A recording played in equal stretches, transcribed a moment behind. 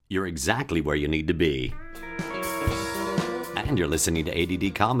you're exactly where you need to be. And you're listening to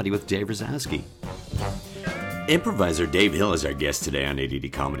ADD Comedy with Dave Razowsky. Improviser Dave Hill is our guest today on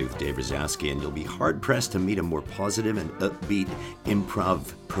ADD Comedy with Dave Razowsky, and you'll be hard-pressed to meet a more positive and upbeat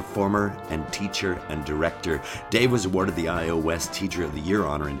improv performer and teacher and director. Dave was awarded the IO West Teacher of the Year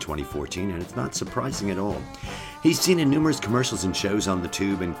honor in 2014, and it's not surprising at all. He's seen in numerous commercials and shows on the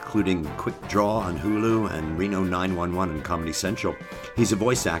tube, including Quick Draw on Hulu and Reno 911 on Comedy Central. He's a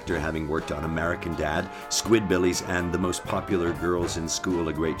voice actor, having worked on American Dad, Squidbillies, and The Most Popular Girls in School,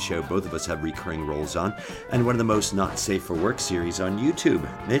 a great show both of us have recurring roles on, and one of the most not safe for work series on YouTube.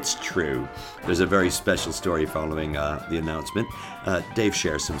 It's true. There's a very special story following the announcement. Dave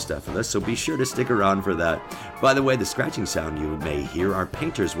shares some stuff with us, so be sure to stick around for that. By the way, the scratching sound you may hear are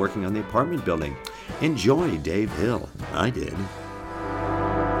painters working on the apartment building. Enjoy Dave Hill. I did.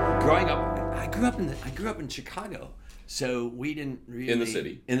 Growing up, I grew up in Chicago, so we didn't really In the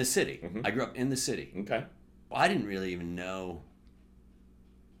city. Mm-hmm. I grew up in the city. Okay. Well, I didn't really even know.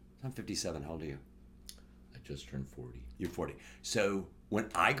 I'm 57. How old are you? I just turned 40. You're 40. So when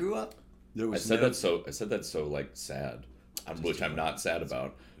I grew up, there was I said that's so like sad, which I'm not sad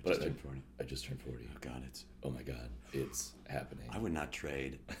about. But I just turned 40. Oh God, Oh my God, it's happening. I would not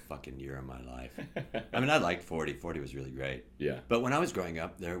trade a fucking year of my life. I mean, I liked 40. 40 was really great. Yeah. But when I was growing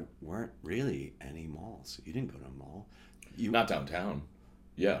up, there weren't really any malls. You didn't go to a mall. Not downtown.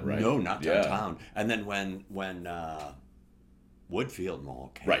 Yeah, right. No, not downtown. Yeah. And then when Woodfield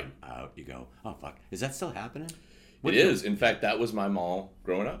Mall came out, you go, oh fuck, is that still happening? It is. In fact, that was my mall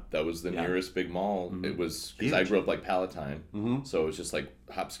growing up. That was the nearest big mall. Mm-hmm. It was because I grew up like Palatine, so it was just like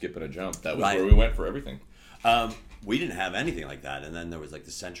hop, skip, and a jump. That was where we went for everything. We didn't have anything like that, and then there was like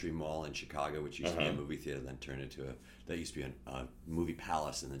the Century Mall in Chicago, which used to be a movie theater, then turned into that used to be a movie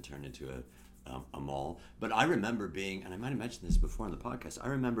palace, and then turned into a mall. But I remember being, and I might have mentioned this before on the podcast. I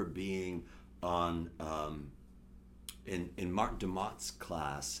remember being on in Martin DeMott's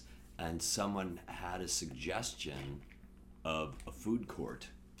class. And someone had a suggestion of a food court,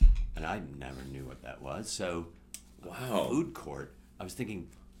 and I never knew what that was. So, wow, food court. I was thinking,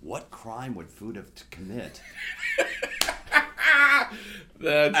 what crime would food have to commit? That's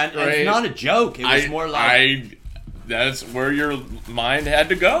great. And it's not a joke. It was more like that's where your mind had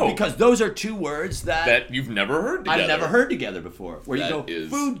to go, because those are two words that you've never heard together. I've never heard together before. Where that you go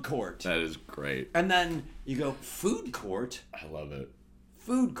food court. That is great. And then you go food court. I love it.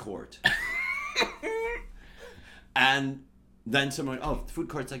 Food court. And then someone, food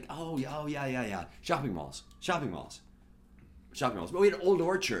court's like, yeah. Shopping malls. But we had Old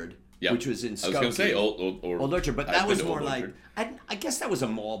Orchard, which was in Skokie. I was going to say Old Orchard, but that was more like, I guess that was a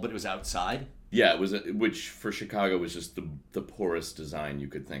mall, but it was outside. Yeah, it was, which for Chicago was just the poorest design you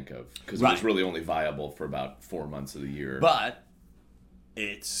could think of, because it was really only viable for about 4 months of the year. But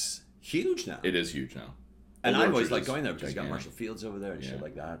it's huge now. It is huge now. And I always like going there because you got Marshall Fields over there and shit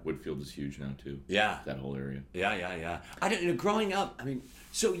like that. Woodfield is huge now too. Yeah, that whole area. Yeah. I don't know. Growing up, I mean,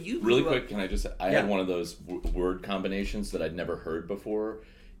 so you really quick. Can I just? I had one of those word combinations that I'd never heard before.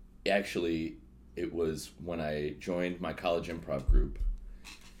 Actually, it was when I joined my college improv group.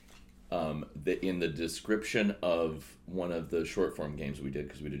 In the description of one of the short form games we did,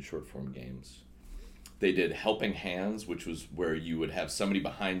 because we did short form games. They did helping hands, which was where you would have somebody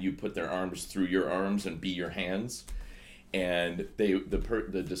behind you put their arms through your arms and be your hands. And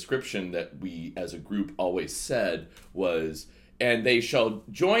the description that we as a group always said was, and they shall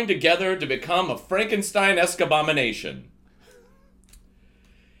join together to become a Frankenstein-esque abomination.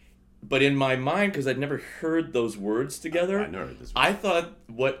 But in my mind, because I'd never heard those words together, I thought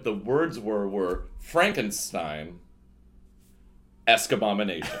what the words were Frankenstein-esque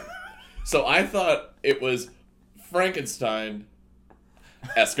abomination. So I thought it was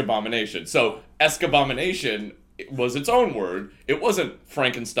Frankenstein-esque abomination. So esque abomination was its own word. It wasn't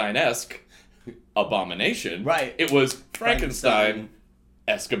Frankenstein-esque abomination. Right. It was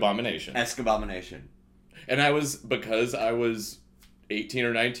Frankenstein-esque abomination. Esque abomination. And because I was 18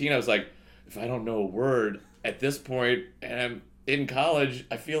 or 19, I was like, if I don't know a word at this point and I'm in college,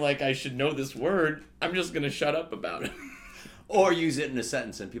 I feel like I should know this word. I'm just going to shut up about it. Or use it in a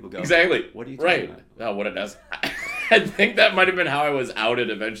sentence and people go, exactly. What are you talking about? Oh, what it does. I think that might have been how I was outed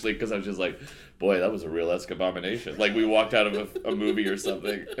eventually, because I was just like, boy, that was a real esque abomination. Like, we walked out of a movie or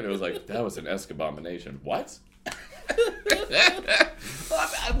something, and it was like, that was an esque abomination. What?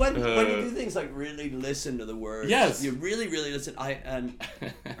 When you do things like really listen to the words, yes, you really listen. I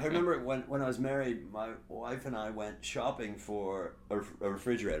remember when I was married, my wife and I went shopping for a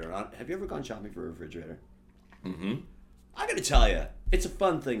refrigerator. Have you ever gone shopping for a refrigerator? Mm-hmm. I gotta tell you, it's a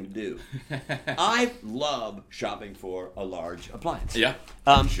fun thing to do. I love shopping for a large appliance. Yeah.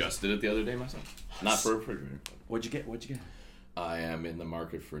 Just did it the other day myself. Not for a refrigerator. What'd you get? I am in the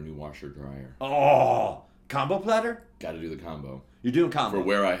market for a new washer dryer. Oh, combo platter? Got to do the combo. You're doing combo. For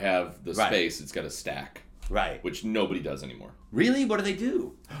where I have the Right. space, it's got a stack. Right. Which nobody does anymore. Really? What do they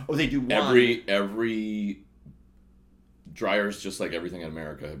do? Oh, they do one. Every dryers, just like everything in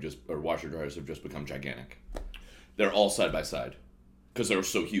America, or washer dryers have just become gigantic. They're all side by side because they're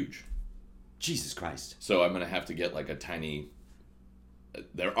so huge. Jesus Christ. So I'm gonna have to get like a tiny.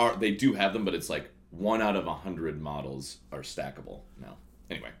 They do have them, but it's like 1 out of 100 models are stackable now.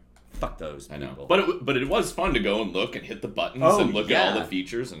 Anyway. Fuck those people. I know. But it was fun to go and look and hit the buttons and look at all the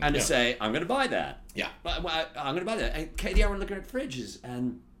features. And to say, I'm going to buy that. Yeah. I'm going to buy that. And Katie, I were looking at fridges,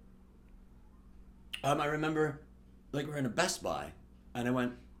 and I remember, like, we're in a Best Buy, and I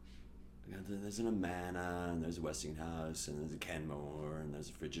went, there's an Amana, and there's a Westinghouse, and there's a Kenmore, and there's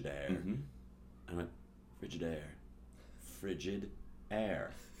a Frigidaire. Mm-hmm. I went, Frigidaire. Frigid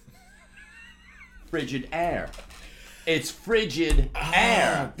air. Frigid air. It's frigid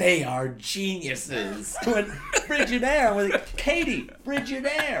air. They are geniuses. When frigid air, I'm like, Katie, frigid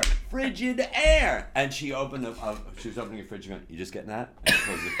air. And she opened she was opening the fridge and went, you just getting that? And she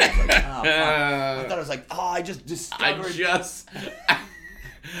closed the fridge like, oh, fuck. I thought it was like, I just discovered.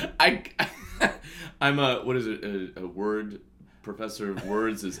 I'm a word professor of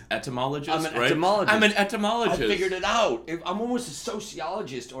words is etymologist, I'm an right? etymologist. I'm an etymologist. I figured it out. I'm almost a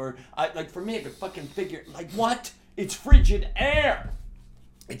sociologist, or for me, I could fucking figure, like, what? It's frigid air.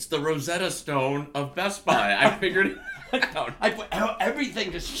 It's the Rosetta Stone of Best Buy. I figured it out.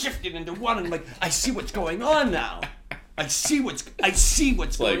 Everything just shifted into one, and like, I see what's going on now. I see what's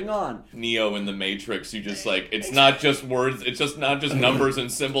going on. Neo in the Matrix, you just like, it's not just words, it's just not just numbers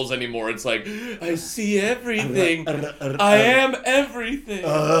and symbols anymore. It's like, I see everything. I am everything.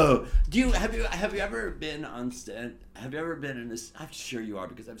 Oh, have you ever been on stand? Have you ever been in this? I'm sure you are,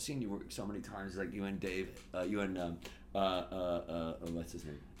 because I've seen you work so many times. Like you and Dave, you and what's his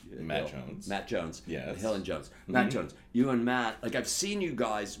name? Matt Jones. Yes. Hill and Jones. Mm-hmm. Matt Jones. You and Matt. Like, I've seen you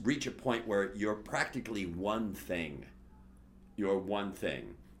guys reach a point where you're practically one thing. You're one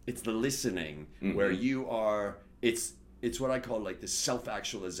thing. It's the listening where you are. It's what I call like the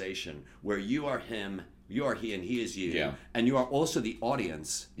self-actualization, where you are him, you are he, and he is you. Yeah. And you are also the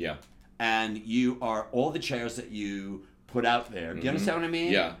audience. Yeah. And you are all the chairs that you put out there. Do you understand what I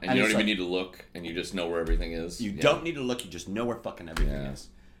mean? Yeah. And you don't even need to look, and you just know where everything is. You don't need to look. You just know where fucking everything is.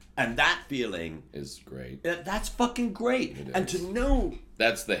 And that feeling is great. That's fucking great. And to know...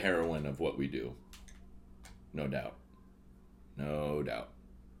 That's the heroine of what we do. No doubt. No doubt.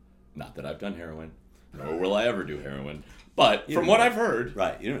 Not that I've done heroin, nor will I ever do heroin. But from what I've heard...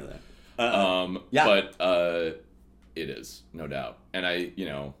 Right, you know that. But it is, no doubt. And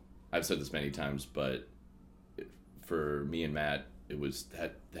I've said this many times, but for me and Matt, it was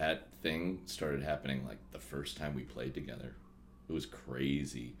that thing started happening like the first time we played together. It was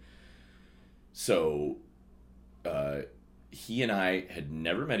crazy. So, he and I had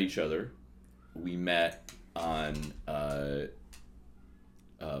never met each other. We met on 4th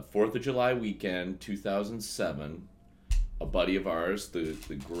of July weekend, 2007. A buddy of ours, the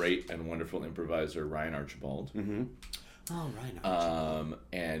great and wonderful improviser Ryan Archibald. Mm-hmm. Oh, Ryan Archibald.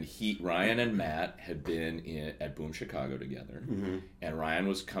 And Ryan and Matt had been at Boom Chicago together. Mm-hmm. And Ryan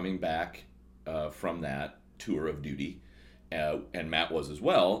was coming back from that tour of duty. And Matt was as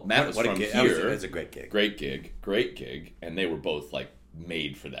well. Matt was from here. That was a great gig. Great gig. And they were both like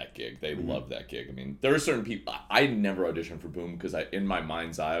made for that gig. They loved that gig. I mean, there are certain people. I never auditioned for Boom because in my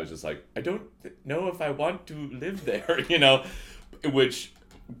mind's eye, I was just like, I don't know if I want to live there, which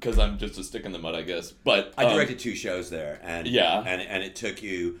because I'm just a stick in the mud, I guess. But I directed 2 shows there, and it took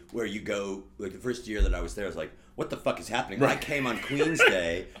you where you go. Like the first year that I was there, I was like, what the fuck is happening? Right. I came on Queen's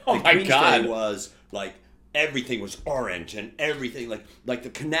Day. Queen's Day was like. Everything was orange and everything like the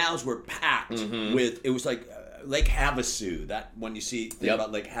canals were packed with. It was like Lake Havasu. That when you think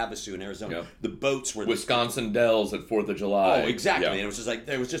about Lake Havasu in Arizona, the boats were Wisconsin Dells at 4th of July. Oh, exactly. And it was just like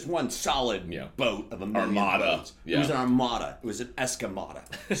there was just one solid boat of a million armada. Boats. Yeah. It was an armada. It was an escamada.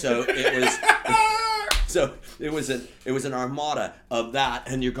 So it was. So it was an armada of that,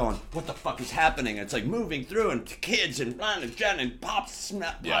 and you're going, what the fuck is happening? And it's like moving through, and kids and Ron and Jen and pot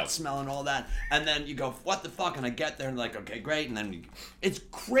smell and all that, and then you go, what the fuck? And I get there and like, okay, great, and then it's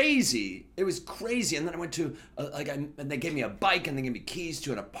crazy. It was crazy, and then I went to and they gave me a bike, and they gave me keys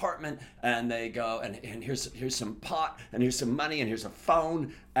to an apartment, and they go, and here's some pot, and here's some money, and here's a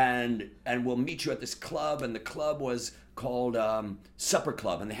phone, and we'll meet you at this club, and the club was called Supper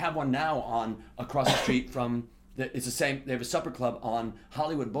Club, and they have one now on across the street from It's the same. They have a supper club on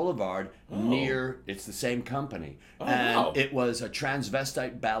Hollywood Boulevard near. It's the same company, and wow. it was a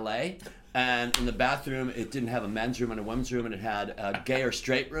transvestite ballet. And in the bathroom, it didn't have a men's room and a women's room, and it had a gay or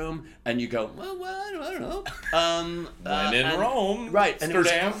straight room. And you go, well, I don't know. When in Rome, right? And it was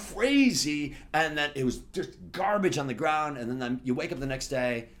Amsterdam. crazy. And then it was just garbage on the ground. And then you wake up the next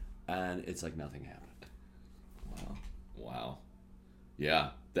day, and it's like nothing happened. Wow.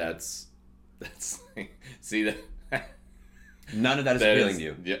 Yeah, that's see that. None of that is That appealing is- to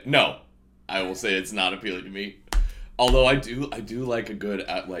you. Yeah, no, I will say it's not appealing to me. Although I do like a good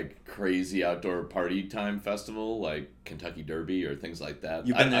crazy outdoor party time festival like Kentucky Derby or things like that.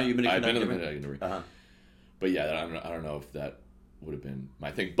 You've been there. You've been to I've been to the Kentucky Kentucky Derby. Uh-huh. But yeah, I don't know if that would have been my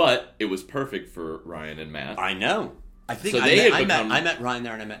thing. But it was perfect for Ryan and Matt. I know. I think So I, they met, had I, become- met, I met Ryan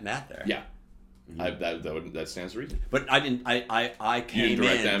there and I met Matt there. Yeah, that stands to reason. But I didn't. I You came didn't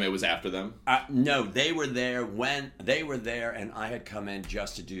direct in. them. It was after them. No, they were there when they were there, and I had come in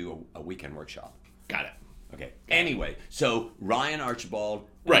just to do a weekend workshop. Got it. Okay. Anyway, so Ryan Archibald.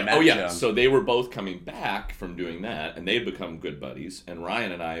 And Right. Matt Oh, yeah. Jones- So they were both coming back from doing that, and they'd become good buddies. And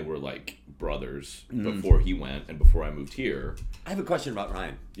Ryan and I were like brothers before he went and before I moved here. I have a question about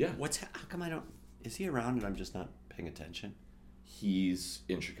Ryan. Yeah. How come I don't? Is he around and I'm just not paying attention? He's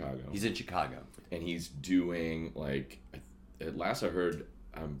in Chicago. He's in Chicago. And he's doing at last I heard,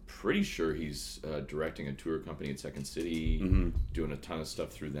 I'm pretty sure he's directing a tour company at Second City, doing a ton of stuff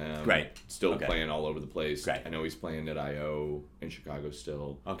through them. Great. Still Okay. playing all over the place. Great. I know he's playing at I.O. in Chicago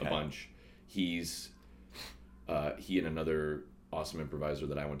still a bunch. He's he and another awesome improviser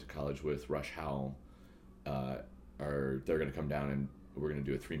that I went to college with, Rush Howell, they're going to come down and we're going to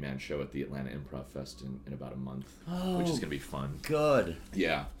do a 3-man show at the Atlanta Improv Fest in about a month, which is going to be fun. Good.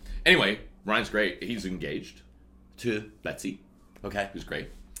 Yeah. Anyway, Ryan's great. He's engaged. To Betsy, okay. who's great.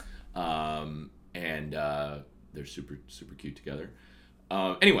 And they're super, super cute together.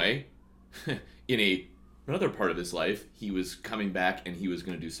 Anyway, in another part of his life, he was coming back and he was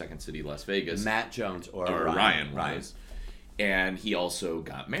going to do Second City Las Vegas. Matt Jones or Ryan was. And he also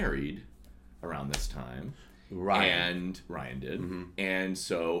got married around this time. And Ryan did. And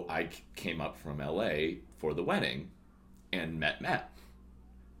so I came up from LA for the wedding and met Matt.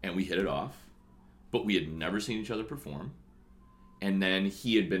 And we hit it off. But we had never seen each other perform. And then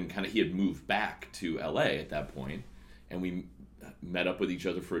he had moved back to LA at that point. And we met up with each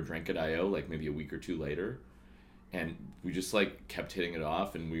other for a drink at I.O. like maybe a week or two later. And we just kept hitting it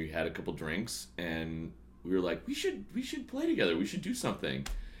off, and we had a couple drinks, and we were like, we should play together. We should do something.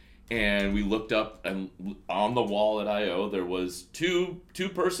 And we looked up, and on the wall at I.O. there was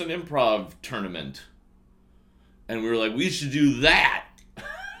two-person improv tournament. And we were like, we should do that.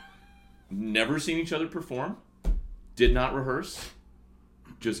 Never seen each other perform. Did not rehearse.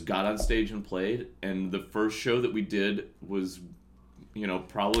 Just got on stage and played. And the first show that we did was,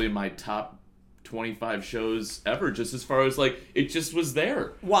 probably in my top 25 shows ever. Just as far as it just was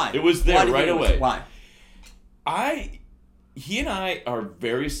there. Why? It was there right away. Why? He and I are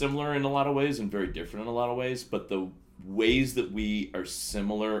very similar in a lot of ways and very different in a lot of ways. But the ways that we are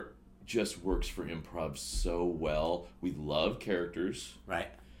similar just works for improv so well. We love characters. Right.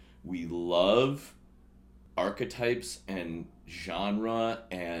 We love archetypes and genre,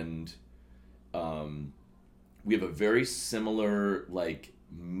 and we have a very similar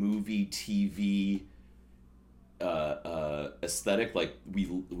movie TV aesthetic.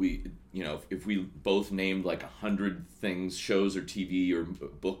 We if we both named 100 things, shows or TV or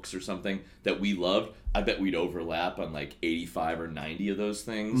books or something that we loved, I bet we'd overlap on 85 or 90 of those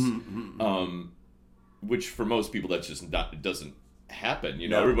things. Which for most people that's just not, it doesn't happen.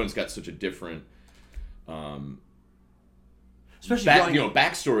 No. Everyone's got such a different Especially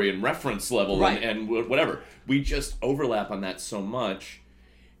backstory and reference level, Right. and whatever. We just overlap on that so much.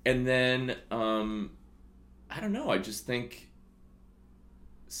 And then I don't know, I just think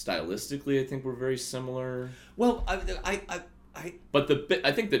stylistically I think we're very similar. Well, But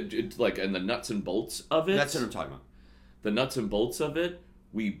I think that in the nuts and bolts of it, that's what I'm talking about. the nuts and bolts of it,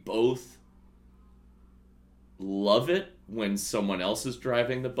 we both love it when someone else is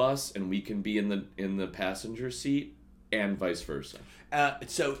driving the bus and we can be in the passenger seat, and vice versa.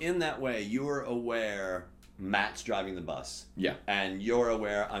 So in that way, you're aware Matt's driving the bus. Yeah. And you're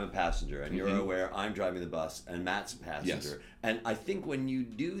aware I'm a passenger, and you're aware I'm driving the bus, and Matt's a passenger. Yes. And I think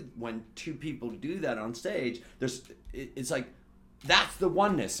when two people do that on stage, it's that's the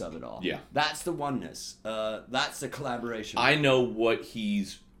oneness of it all. Yeah. That's the oneness. That's the collaboration. I know what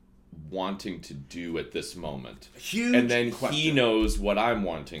he's wanting to do at this moment. Huge And then question. he knows what I'm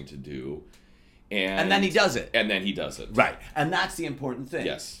wanting to do. And then he does it. And then he does it. Right. And that's the important thing.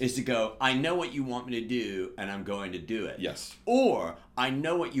 Yes. Is to go, I know what you want me to do, and I'm going to do it. Yes. Or, I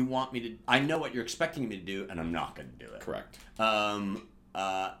know what you're expecting me to do, and I'm not going to do it. Correct.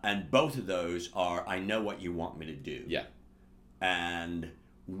 And both of those are, I know what you want me to do. Yeah. And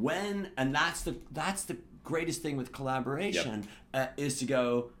that's the greatest thing with collaboration, is to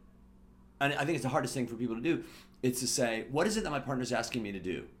go, and I think it's the hardest thing for people to do, it's to say, what is it that my partner's asking me to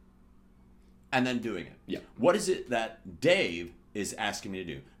do? And then doing it. Yeah. What is it that Dave is asking me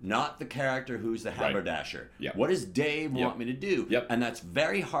to do? Not the character who's the haberdasher. Yeah. What does Dave want me to do? Yep. And that's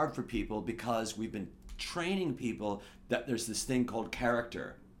very hard for people because we've been training people that there's this thing called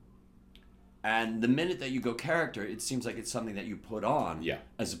character. And the minute that you go character, it seems like it's something that you put on. Yeah.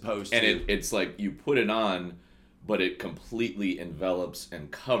 As opposed to... And it's like you put it on, but it completely envelops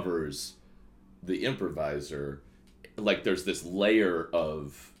and covers the improviser. Like there's this layer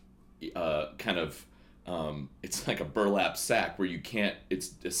of... it's like a burlap sack where you can't,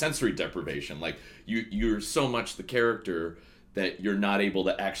 it's a sensory deprivation. Like you're so much the character that you're not able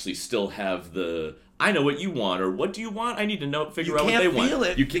to actually still have the, I know what you want, or what do you want? I need to figure out what they want. You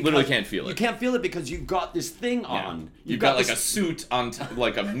literally can't feel it. You can't feel it because you've got this thing on. You've got like a suit on,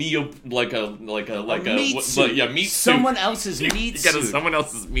 like a meat suit. Meat suit. Someone else's meat suit. You got someone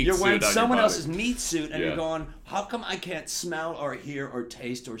else's meat suit. You're wearing on someone your body. else's meat suit, and you're going, how come I can't smell or hear or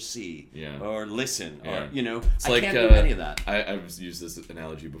taste or see or listen or It's I like, can't do any of that. I've used this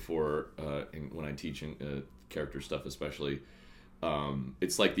analogy before when I teach character stuff, especially.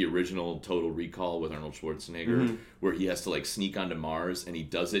 It's like the original Total Recall with Arnold Schwarzenegger, where he has to like sneak onto Mars, and he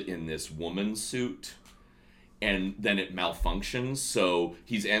does it in this woman's suit, and then it malfunctions. So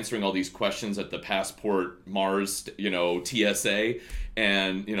he's answering all these questions at the passport Mars, TSA,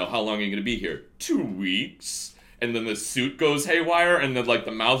 and how long are you going to be here? 2 weeks. And then the suit goes haywire, and then like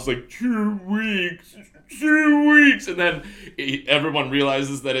the mouth's like 2 weeks, 2 weeks, and then everyone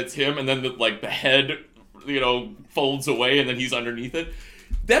realizes that it's him, and then the head folds away, and then he's underneath it.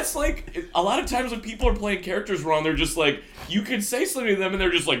 That's like, a lot of times when people are playing characters wrong, they're just like, you can say something to them, and they're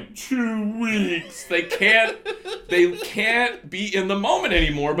just like, 2 weeks. They can't be in the moment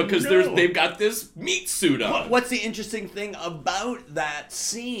anymore because they've got this meat suit on. What's the interesting thing about that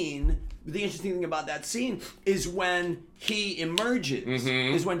scene? The interesting thing about that scene is when he emerges,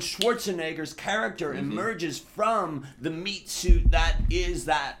 is when Schwarzenegger's character emerges from the meat suit that is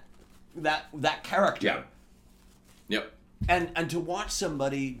that character. Yeah. Yep. And to watch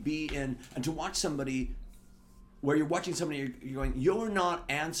somebody where you're watching somebody, you're going, you're not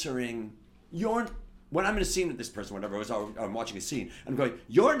answering, when I'm in a scene with this person, whatever it was, I'm watching a scene, I'm going,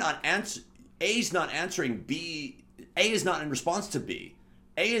 A's not answering B, A is not in response to B,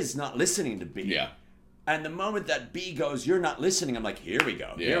 A is not listening to B. Yeah. And the moment that B goes, you're not listening, I'm like, here we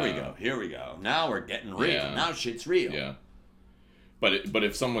go. Now we're getting real. Yeah. Now shit's real. Yeah. But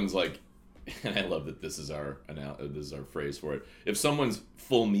if someone's like, and I love that this is our phrase for it. If someone's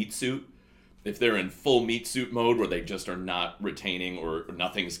full meat suit, if they're in full meat suit mode where they just are not retaining or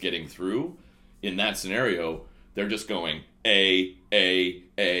nothing's getting through, in that scenario, they're just going A.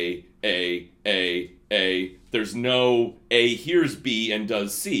 There's no A hears B and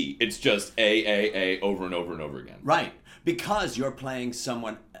does C. It's just A over and over and over again. Right. Because you're playing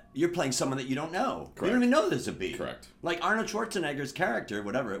someone that you don't know. Correct. You don't even know there's a B. Correct. Like Arnold Schwarzenegger's character,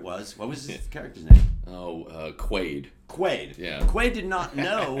 whatever it was. What was his character's name? Quaid. Quaid. Yeah. Quaid did not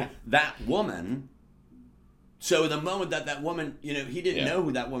know that woman. So the moment that woman, he didn't know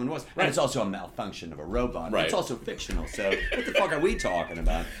who that woman was. Right. And it's also a malfunction of a robot. Right. It's also fictional. So what the fuck are we talking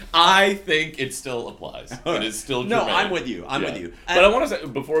about? I think it still applies. It is still No, dramatic. I'm with you. I'm with you. But I want to say,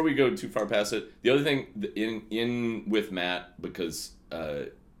 before we go too far past it, the other thing in with Matt, because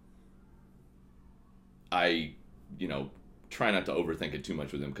I, try not to overthink it too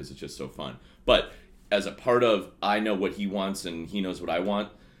much with him because it's just so fun. But as a part of, I know what he wants and he knows what I want.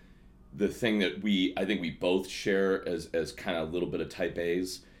 The thing that I think we both share as kind of a little bit of type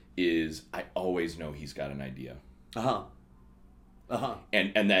A's is I always know he's got an idea. And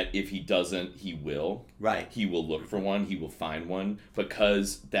that if he doesn't, he will. Right. He will look for one. He will find one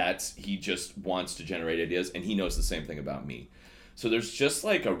because he just wants to generate ideas, and he knows the same thing about me. So there's just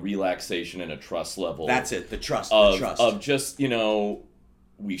like a relaxation and a trust level. That's it. The trust. Of just,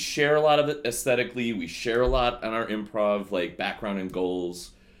 we share a lot of it aesthetically. We share a lot on our improv, like background and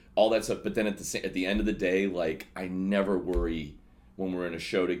goals, all that stuff. But then at the end of the day, like I never worry when we're in a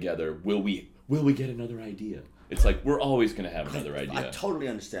show together. Will we get another idea? It's like we're always going to have another idea. I totally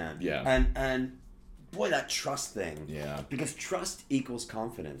understand. Yeah. And boy, that trust thing. Yeah. Because trust equals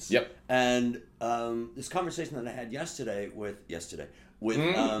confidence. Yep. And this conversation that I had yesterday with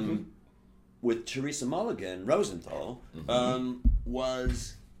with Teresa Mulligan Rosenthal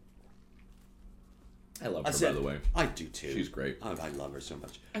was. I love her, by the way. I do too. She's great. I love her so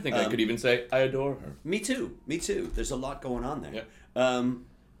much. I think I could even say I adore her. Me too. There's a lot going on there. Yeah.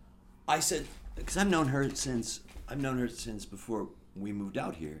 I said, because I've known her since before we moved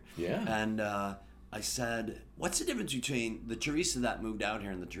out here. Yeah. And I said, what's the difference between the Teresa that moved out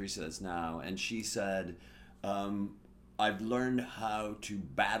here and the Teresa that's now? And she said, I've learned how to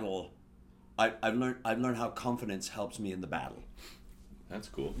battle. I've learned how confidence helps me in the battle. That's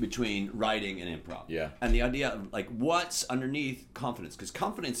cool. Between writing and improv. Yeah. And the idea of like what's underneath confidence, because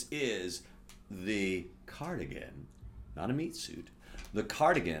confidence is the cardigan, not a meat suit, the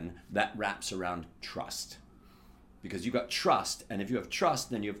cardigan that wraps around trust. Because you got trust, and if you have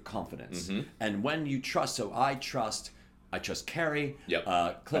trust, then you have confidence. Mm-hmm. And when you trust, so I trust Carrie,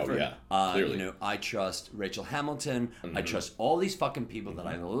 Yep. Clifford, Clearly. I trust Rachel Hamilton, Mm-hmm. I trust all these fucking people that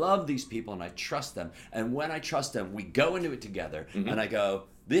I love these people and I trust them. And when I trust them, we go into it together and I go,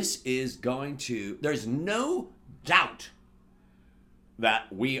 this is going to, there's no doubt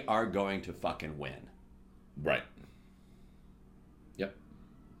that we are going to fucking win. Right. Yep.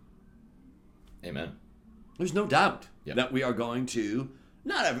 Amen. There's no doubt Yep. that we are going to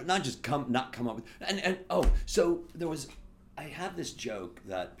not just come up with so there was. I have this joke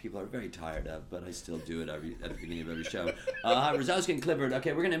that people are very tired of, but I still do it at the beginning of every show. Hi, Rosowski and Clifford.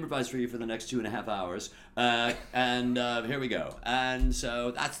 Okay, we're going to improvise for you for the next 2.5 hours. And here we go. And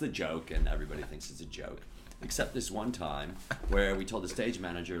so that's the joke, and everybody thinks it's a joke. Except this one time where we told the stage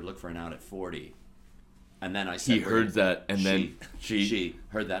manager, look for an out at 40. And then I said... He heard that, and then she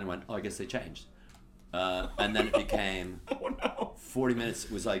heard that and went, oh, I guess they changed. And then it became 40 minutes.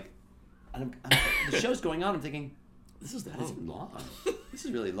 It was like... the show's going on. I'm thinking... This is long. This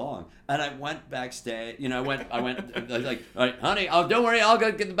is really long. And I went backstage. I went. I was like, all right, honey, don't worry. I'll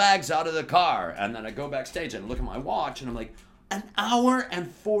go get the bags out of the car. And then I go backstage and look at my watch, and I'm like, an hour and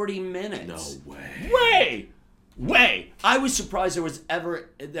 40 minutes. No way. Way. I was surprised there was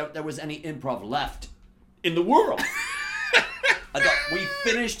any improv left in the world. I thought we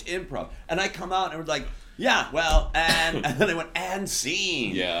finished improv, and I come out and it was like. Yeah, well, and then they went, and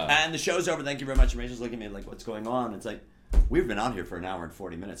scene. Yeah. And the show's over, thank you very much. And Rachel's looking at me like, what's going on? It's like, we've been out here for an hour and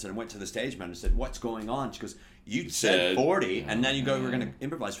 40 minutes. And I went to the stage manager and said, what's going on? She goes, you said 40, and then you go, we're going to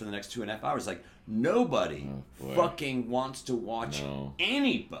improvise for the next 2.5 hours. Like, nobody fucking wants to watch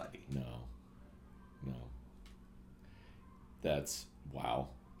anybody. No. That's, wow.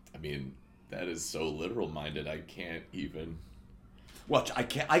 I mean, that is so literal-minded, I can't even... Well, I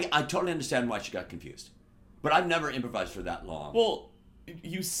totally understand why she got confused. But I've never improvised for that long. Well,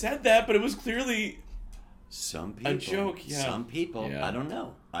 you said that, but it was clearly some people. A joke, yeah. Some people. Yeah. I don't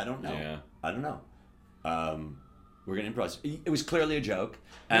know. Yeah. I don't know. We're going to improvise. It was clearly a joke,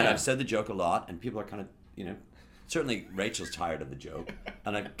 and I've said the joke a lot, and people are kind of, certainly Rachel's tired of the joke,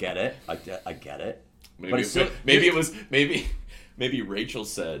 and I get it. I get it. Maybe Rachel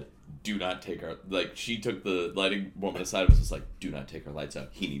said, do not take our... Like, she took the lighting woman aside and was just like, do not take our lights out.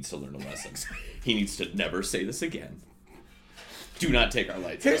 He needs to learn a lesson. He needs to never say this again. Do not take our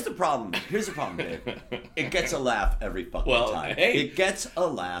lights out. Here's the problem, Dave. It gets a laugh every fucking time. Hey, it gets a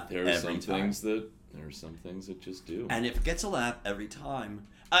laugh every time. There are some things that just do. And if it gets a laugh every time...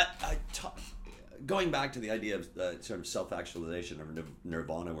 Going back to the idea of sort of self-actualization or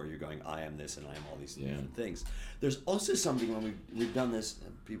nirvana, where you're going, I am this and I am all these different things. There's also something when we've done this,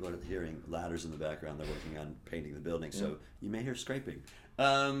 people are hearing ladders in the background, they're working on painting the building, so you may hear scraping.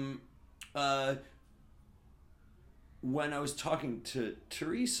 When I was talking to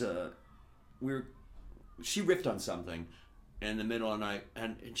Teresa, she riffed on something in the middle of the night,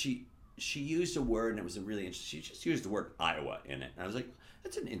 and she used a word, and it was a really interesting, she just used the word Iowa in it. And I was like,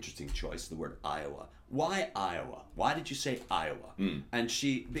 that's an interesting choice, the word Iowa. Why Iowa? Why did you say Iowa? And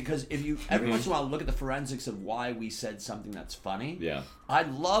because if you every once in a while look at the forensics of why we said something that's funny, I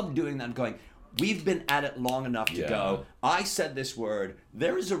love doing that and going, we've been at it long enough to go, I said this word,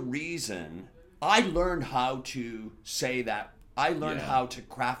 there is a reason. I learned how to say that. I learned how to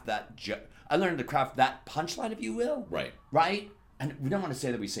craft that I learned to craft that punchline, if you will. Right? And we don't want to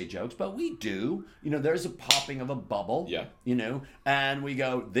say that we say jokes, but we do. There's a popping of a bubble. And we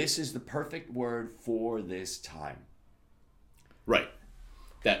go, this is the perfect word for this time. Right.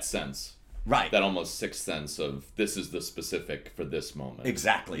 That sense. Right. That almost sixth sense of this is the specific for this moment.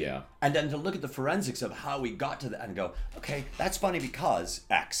 Exactly. Yeah. And then to look at the forensics of how we got to that and go, okay, that's funny because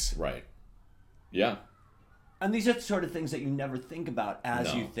X. Right. Yeah. And these are the sort of things that you never think about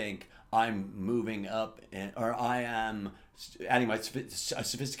as you think, I'm moving up, or I am adding my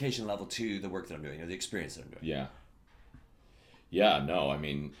sophistication level to the work that I'm doing, or the experience that I'm doing. Yeah. Yeah, no, I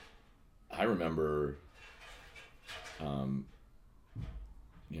mean, I remember,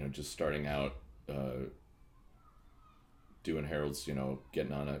 just starting out doing heralds.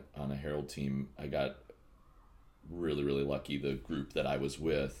 Getting on a herald team. I got really, really lucky. The group that I was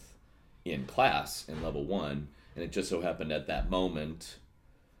with in class in level 1, and it just so happened at that moment,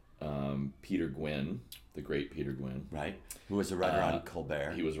 Peter Gwynn, the great Peter Gwynn, right, who was a writer on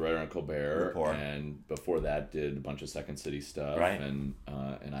Colbert. He was a writer on Colbert, Report. And before that did a bunch of Second City stuff, right, and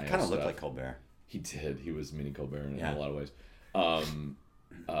I kind of looked like Colbert. He did. He was mini Colbert in a lot of ways.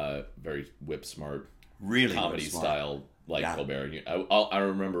 Very whip smart, really comedy smart style. Colbert. I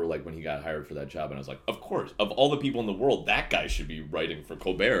remember when he got hired for that job, and I was like, of course, of all the people in the world, that guy should be writing for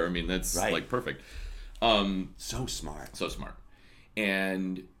Colbert. I mean, that's perfect. So smart. So smart.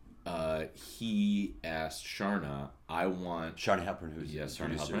 And he asked Sharna, Sharna Halpern, who's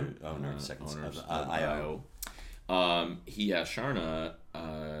Sharna Halpern, owner of IO. He asked Sharna,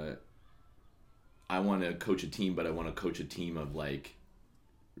 I want to coach a team, but I want to coach a team of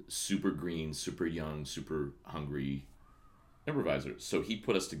super green, super young, super hungry improvisers. So he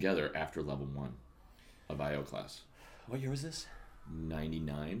put us together after level 1 of IO class. What year was this?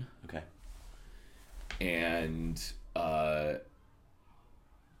 99. Okay. And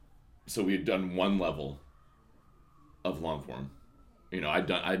so we had done 1 level of long form.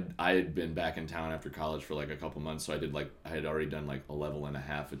 I had been back in town after college for a couple months, so I had already done a level and a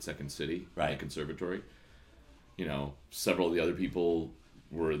half at Second City, right, at conservatory. Several of the other people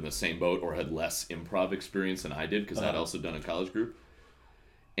were in the same boat or had less improv experience than I did, because I'd also done a college group.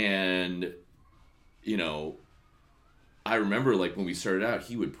 And I remember when we started out,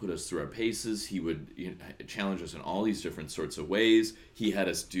 he would put us through our paces. He would challenge us in all these different sorts of ways. He had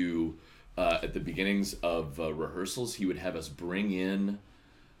us do at the beginnings of rehearsals, he would have us bring in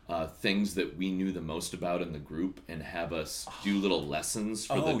things that we knew the most about in the group and have us do little lessons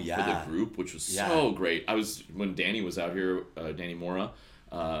for the group, which was so great. When Danny was out here, Danny Mora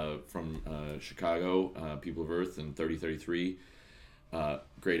from Chicago, People of Earth and 3033,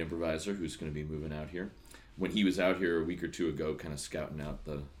 great improviser who's going to be moving out here. When he was out here a week or two ago, kind of scouting out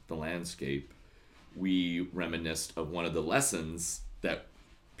the landscape, we reminisced of one of the lessons that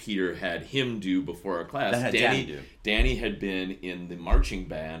Peter had him do before our class. Danny had been in the marching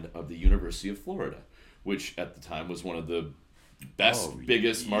band of the University of Florida, which at the time was one of the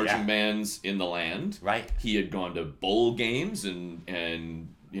biggest marching bands in the land. Right. He had gone to bowl games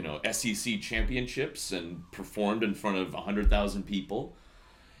and SEC championships and performed in front of 100,000 people.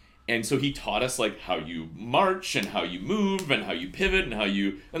 And so he taught us how you march and how you move and how you pivot and how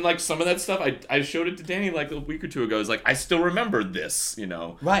you, and some of that stuff I showed it to Danny a week or two ago. I was I still remember this,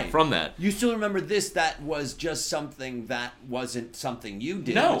 right, from that. You still remember this? That was just something that wasn't something you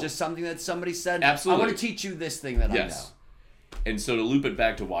did. No. It was just something that somebody said. Absolutely. I want to teach you this thing that I know. And so to loop it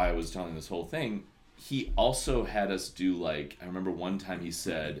back to why I was telling this whole thing, he also had us do I remember one time he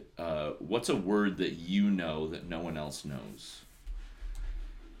said, what's a word that you know that no one else knows?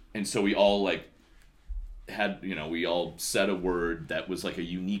 And so we all we all said a word that was a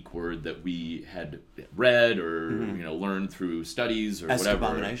unique word that we had read or learned through studies or whatever.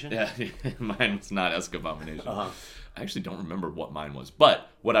 Escabomination? Yeah, mine was not escabomination. I actually don't remember what mine was, but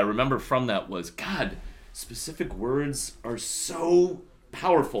what I remember from that was, God, specific words are so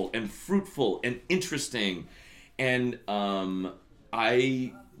powerful and fruitful and interesting, and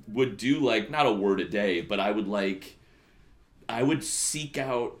I would do not a word a day, but I would seek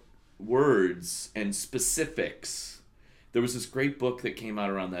out words and specifics. There was this great book that came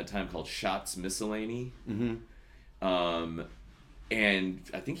out around that time called Scott's Miscellany. Mm-hmm. And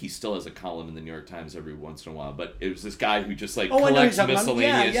I think he still has a column in the New York Times every once in a while, but it was this guy who just collects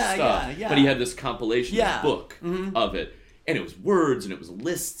miscellaneous stuff. But he had this compilation book of it. And it was words and it was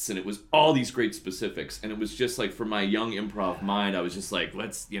lists and it was all these great specifics. And it was just for my young improv mind, I was just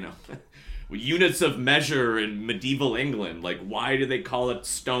let's, units of measure in medieval England, why do they call it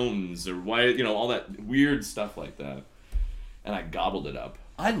stones, or why, all that weird stuff like that. And I gobbled it up.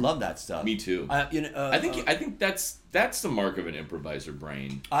 I love that stuff. Me too. I think that's the mark of an improviser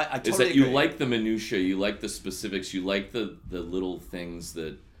brain. I totally is that agree. You like the minutia, you like the specifics, you like the little things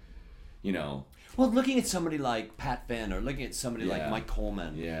that, Well, looking at somebody like Pat Finn or looking at somebody like Mike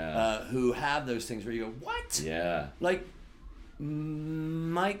Coleman, who have those things where you go, what? Yeah.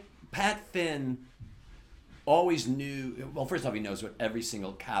 Pat Finn always knew. Well, first off, he knows what every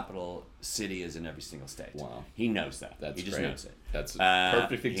single capital city is in every single state. Wow, he knows that. He just knows it. That's a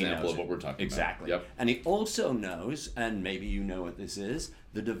perfect example of what we're talking exactly. about. Yep. And he also knows, and maybe you know what this is,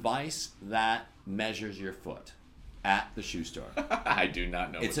 the device that measures your foot at the shoe store. I do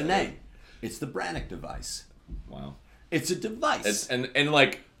not know. It's a name. It's the Brannock device. Wow. It's a device. And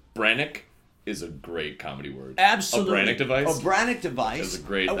Brannick is a great comedy word. Absolutely. A Brannick device? A Brannick device.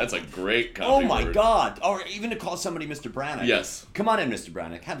 That's a great comedy word. Oh my God. Or even to call somebody Mr. Brannick. Yes. Come on in, Mr.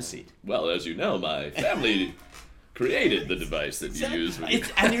 Brannick. Have a seat. Well, as you know, my family created the device that you use.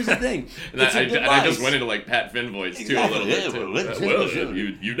 And here's the thing. and I just went into like Pat Finn voice too a little bit. Well,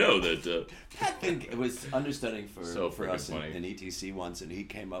 you know that... Pat Finn was understudying for us funny. in ETC once, and he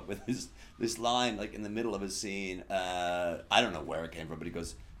came up with this line like in the middle of a scene. I don't know where it came from, but he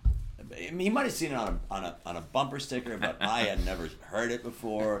goes... He might have seen it on a bumper sticker, but I had never heard it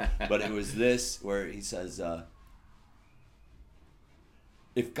before. But it was this, where he says,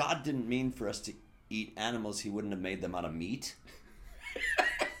 if God didn't mean for us to eat animals, he wouldn't have made them out of meat.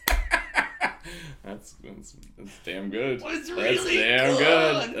 That's damn good. Well, it's That's really damn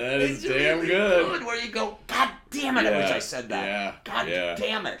good. That is damn really good. Where you go, God damn it, I wish I said that. Yeah, God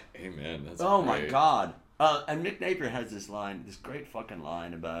damn it. Amen. That's Oh great. my God. And Nick Napier has this great fucking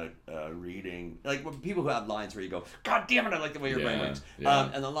line about reading, like people who have lines where you go, God damn it, I like the way your brain works. Yeah.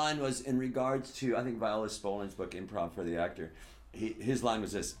 And the line was in regards to, I think, Viola Spolin's book, Improv for the Actor. His line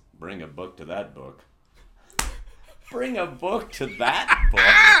was this: bring a book to that book. Bring a book to that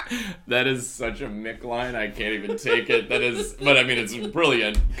book. That is such a Mick line. I can't even take it. But I mean, it's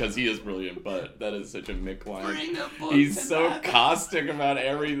brilliant because he is brilliant. But that is such a Mick line. Bring a book He's to so that caustic about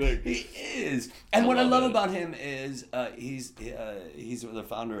everything. He is. And what I love it. about him is he's the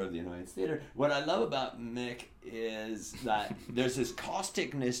founder of the United Theater. What I love about Mick is that there's this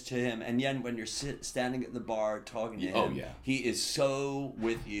causticness to him, and yet when you're standing at the bar talking to him, he is so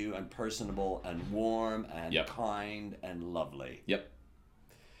with you and personable and warm and kind and lovely. Yep.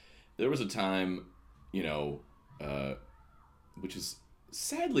 There was a time, which is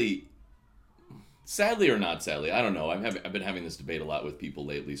sadly or not sadly, I don't know. I've been having this debate a lot with people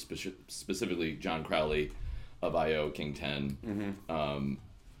lately, specifically John Crowley of I.O. King 10,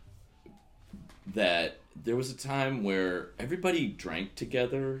 that there was a time where everybody drank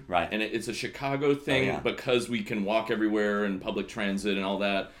together. Right. And it's a Chicago thing because we can walk everywhere and public transit and all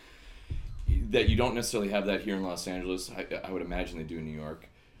that you don't necessarily have that here in Los Angeles. I would imagine they do in New York.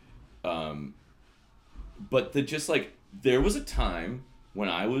 But there was a time when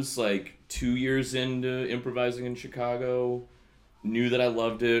I was like 2 years into improvising in Chicago, knew that I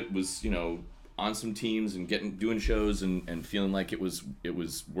loved it, was, on some teams and doing shows and feeling like it was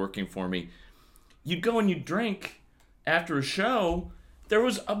working for me. You'd go and you'd drink after a show. There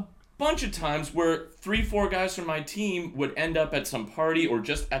was a bunch of times where 3-4 guys from my team would end up at some party or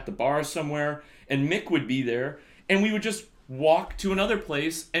just at the bar somewhere, and Mick would be there, and we would just walk to another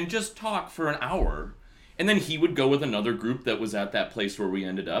place and just talk for an hour. And then he would go with another group that was at that place where we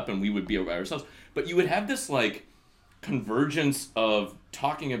ended up, and we would be by ourselves. But you would have this like convergence of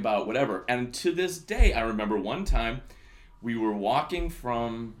talking about whatever. And to this day, I remember one time we were walking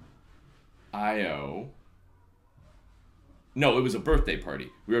from I.O. No, it was a birthday party.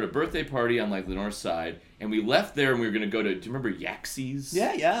 We were at a birthday party on like the north side, and we left there and we were going to go to, do you remember Yaxie's?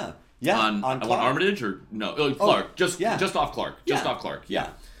 Yeah. On Armitage or no? Clark. Just off Clark. Just off Clark.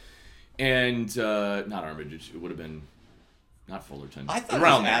 Yeah. And not Armitage. It would have been not Fullerton. I thought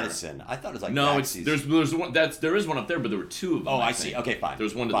around it was Madison. I thought it was like no. Yaxie's. There's one there is one up there, but there were two of them. Oh, I see. Okay, fine.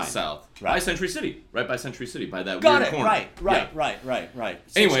 There's one to the south, right by Century City, by that Got weird it. corner. Right.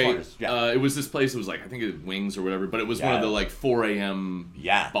 Anyway, it was this place. It was like I think it was Wings or whatever, but it was one of the like 4 a.m.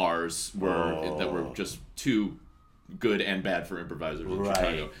 bars that were just too good and bad for improvisers in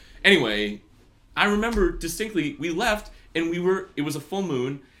Chicago. Anyway, I remember distinctly we left and it was a full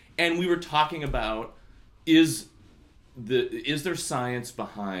moon and we were talking about is there science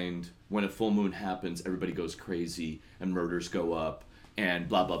behind when a full moon happens, everybody goes crazy and murders go up and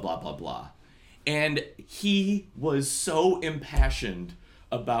blah, blah, blah, blah, blah. And he was so impassioned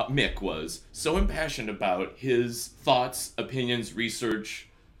about, Mick was so impassioned about his thoughts, opinions, research,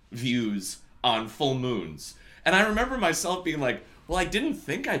 views on full moons. And I remember myself being like, well, I didn't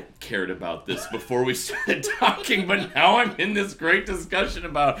think I cared about this before we started talking, but now I'm in this great discussion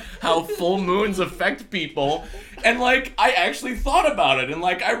about how full moons affect people. And, like, I actually thought about it, and,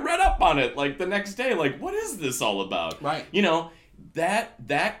 like, I read up on it, like, the next day, like, what is this all about? Right. You know,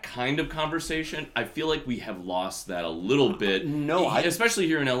 that kind of conversation, I feel like we have lost that a little bit. Especially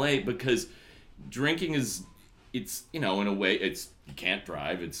here in LA, because drinking is, it's, you know, in a way, you can't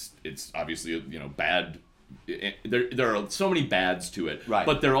drive. It's obviously, you know, bad. There are so many bads to it, right?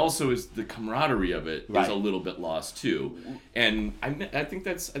 But there also is the camaraderie of it is a little bit lost too, and I think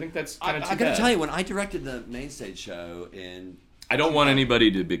that's kind of. I got to tell you, when I directed the Main Stage show in I don't want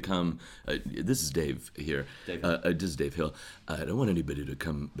anybody to become. This is Dave here. Dave. This is Dave Hill. I don't want anybody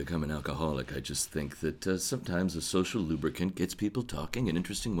to become an alcoholic. I just think that sometimes a social lubricant gets people talking in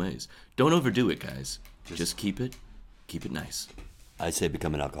interesting ways. Don't overdo it, guys. Just keep it nice. I say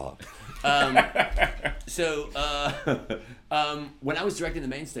become an alcoholic. So when I was directing the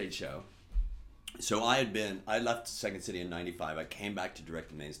Main Stage show, so I left Second City in '95. I came back to direct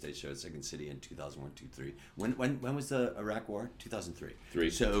the Main Stage show at Second City in 2001, 2003. When was the Iraq War? 2003.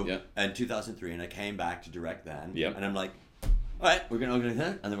 So in 2003, and I came back to direct then. Yep. And I'm like, all right, we're gonna and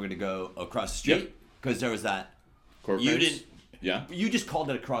then we're gonna go across the street because there was that. You didn't. Yeah. You just called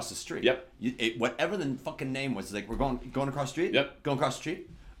it across the street. Yep. Whatever the fucking name was, like we're going across the street. Yep. Going across the street.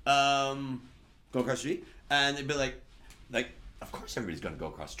 Going across the street, and they'd be like, of course everybody's gonna go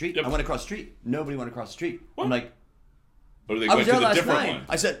across the street. Yep. I went across the street. Nobody went across the street. What? I'm like, Or they I went was to there the last different night. one.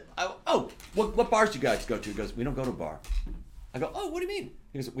 I said, what bars do you guys go to? He goes, we don't go to a bar. I go, oh, what do you mean?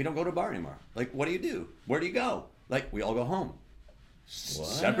 He goes, we don't go to a bar anymore. Like, what do you do? Where do you go? Like, we all go home.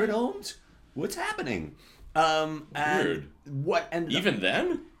 Separate homes? What's happening? And Weird. What ended Even up,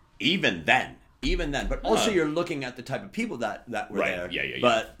 then? even then, but also you're looking at the type of people that were Right. there. Yeah.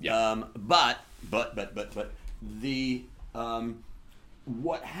 But the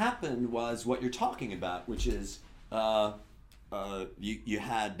what happened was what you're talking about, which is you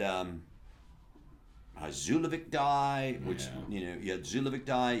had Zulovic die, which you had Zulovic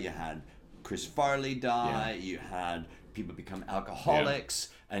die, you had Chris Farley die, you had people become alcoholics.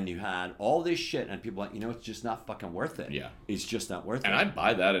 And you had all this shit, and people like, it's just not fucking worth it. Yeah. It's just not worth it. And I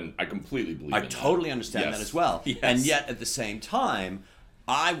buy that, and I completely believe I in totally that. understand Yes. that as well. Yes. And yet, at the same time,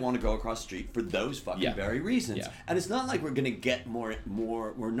 I want to go across the street for those fucking very reasons. Yeah. And it's not like we're going to get more.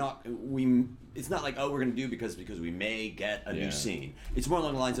 It's not like, we're going to do because we may get a new scene. It's more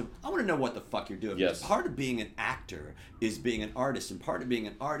along the lines of, I want to know what the fuck you're doing. Yes. Because part of being an actor is being an artist, and part of being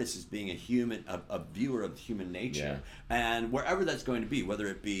an artist is being a human, a viewer of human nature. Yeah. And wherever that's going to be, whether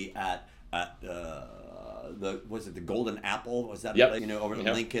it be at the Golden Apple? Was that over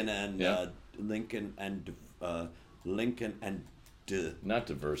Lincoln and Lincoln and Not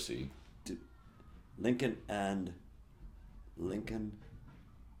Diversity. Lincoln and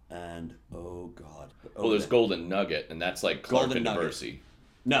oh god. Well, there's Golden Nugget, and that's like Clark Golden and Nugget. Diversity.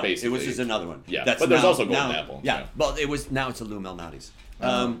 No, basically. it was just another one. Yeah, That's but there's now- also Golden now- Apple. Yeah, well, now it's a Lou Malnati's.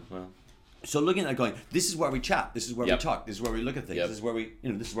 Well, So looking at it going, this is where we chat. This is where we talk. This is where we look at things. Yep. This is where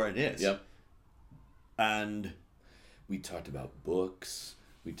this is where it is. Yep. And We talked about books.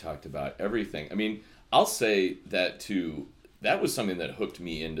 We talked about everything. I mean, I'll say that too. That was something that hooked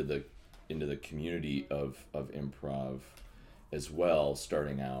me into the community of improv as well.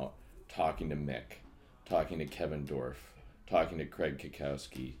 Starting out, talking to Mick, talking to Kevin Dorff, talking to Craig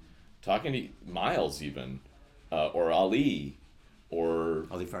Kikowski, talking to Miles even, or Ali, or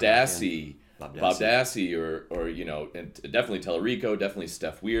Ali Farhan, Dassey, Bob Bob Dassey, or and definitely Tellerico, definitely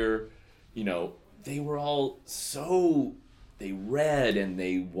Steph Weir. They were all they read and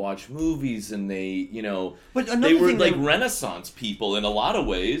they watched movies and they, But they another were thing like that- Renaissance people in a lot of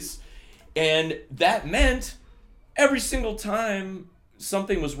ways. And that meant every single time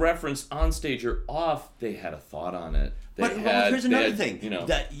something was referenced on stage or off, they had a thought on it. Here's another thing.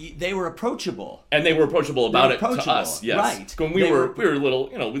 That they were approachable. And they were approachable about it to approachable, us, yes. right. When we were little,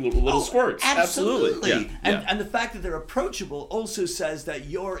 we were little squirts. Absolutely. Yeah. And the fact that they're approachable also says that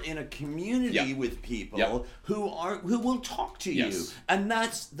you're in a community with people who will talk to you. Yes. And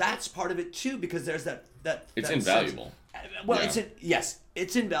that's part of it too, because there's that It's that invaluable. Well, Yeah.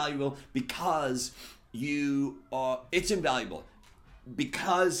 it's invaluable because it's invaluable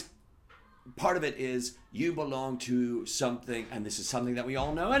because part of it is you belong to something, and this is something that we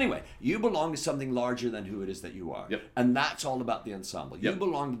all know anyway. You belong to something larger than who it is that you are. Yep. And that's all about the ensemble. You Yep.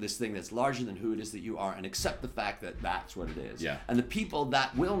 belong to this thing that's larger than who it is that you are, and accept the fact that that's what it is. Yeah. And the people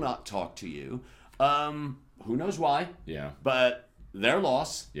that will not talk to you, who knows why, Yeah. but their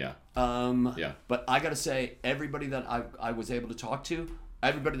loss. Yeah. Yeah. But I gotta say, everybody that I was able to talk to,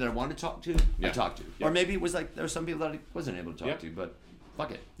 everybody that I wanted to talk to, I talked to. Yep. Or maybe it was like there were some people that I wasn't able to talk Yep. to, but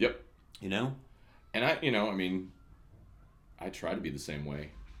fuck it. Yep. And I try to be the same way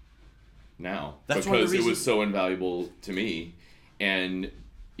now. That's one of the because it was reasons- so invaluable to me. And,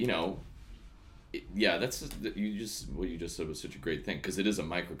 that's what you just said was such a great thing, because it is a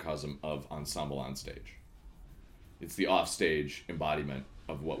microcosm of ensemble on stage. It's the offstage embodiment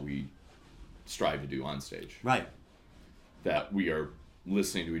of what we strive to do on stage. Right. That we are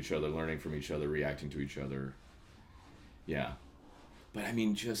listening to each other, learning from each other, reacting to each other. Yeah. But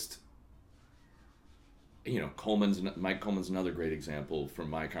just, Mike Coleman's another great example from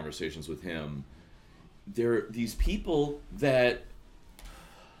my conversations with him. they're these people that,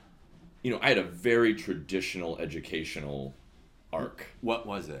 I had a very traditional educational arc. What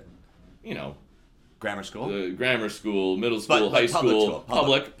was it? Grammar school? Grammar school, middle school, high school,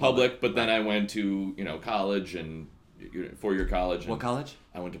 public. But then right. I went to, college and 4-year college. What college?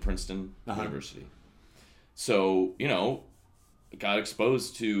 I went to Princeton University. So, got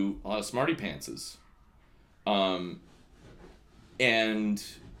exposed to a lot of smarty pantses. And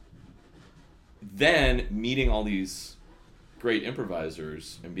then meeting all these great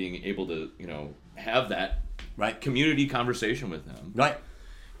improvisers and being able to, have that community conversation with them. Right.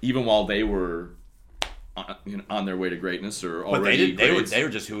 Even while they were on their way to greatness or already they were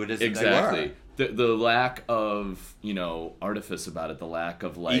just who it is exactly. That they were. The lack of, artifice about it, the lack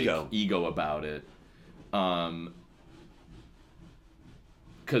of ego about it.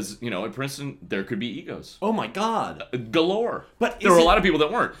 Because, at Princeton, there could be egos. Oh my God. Galore. But there were a lot of people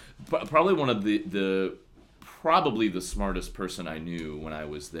that weren't. Probably one of probably the smartest person I knew when I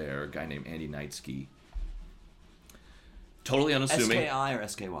was there, a guy named Andy Knightsky. Totally unassuming. SKI or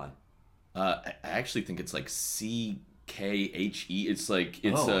SKY? I actually think it's like CKHE. It's like,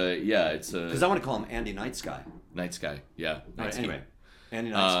 it's Because I want to call him Andy Night Sky. Night Sky, yeah. Right, anyway, Andy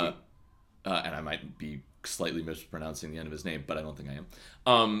Knightsky. And I might be slightly mispronouncing the end of his name, but I don't think I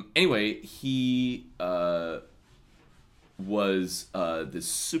am. Anyway, he was this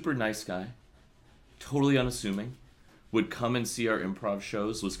super nice guy, totally unassuming, would come and see our improv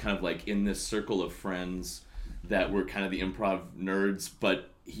shows, was kind of like in this circle of friends that were kind of the improv nerds, but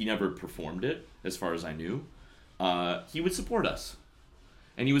he never performed it, as far as I knew. He would support us.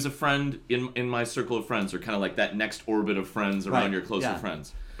 And he was a friend in my circle of friends, or kind of like that next orbit of friends around your closer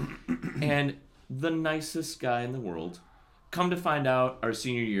friends. And the nicest guy in the world. Come to find out, our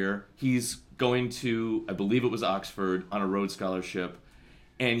senior year, he's going to, I believe it was Oxford, on a Rhodes Scholarship,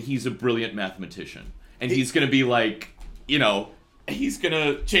 and he's a brilliant mathematician. And he's going to be like, he's going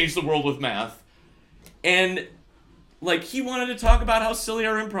to change the world with math. And, like, he wanted to talk about how silly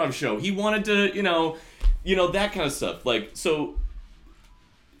our improv show. He wanted to, that kind of stuff. Like, so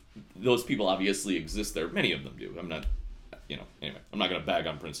those people obviously exist there. Many of them do. I'm not, anyway, I'm not going to bag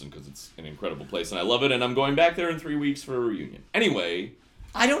on Princeton because it's an incredible place and I love it and I'm going back there in 3 weeks for a reunion. Anyway.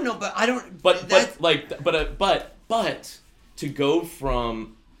 I don't know, but I don't... But to go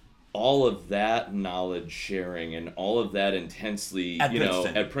from all of that knowledge sharing and all of that intensely,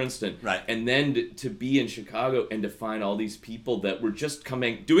 at Princeton. Right. And then to be in Chicago and to find all these people that were just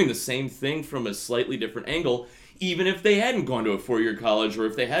doing the same thing from a slightly different angle, even if they hadn't gone to a 4-year college or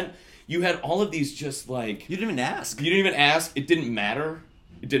if they hadn't, you had all of these just like... You didn't even ask. You didn't even ask. It didn't matter.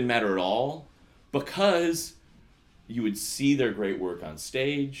 It didn't matter at all because you would see their great work on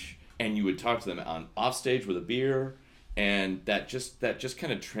stage and you would talk to them off stage with a beer. And that just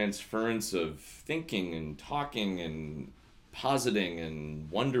kind of transference of thinking and talking and positing and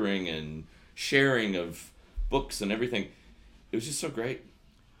wondering and sharing of books and everything, it was just so great.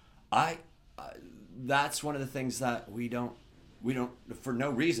 That's one of the things that we don't, for no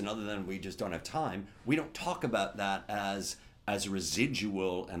reason other than we just don't have time, we don't talk about that as a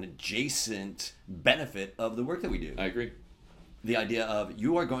residual and adjacent benefit of the work that we do. I agree. The idea of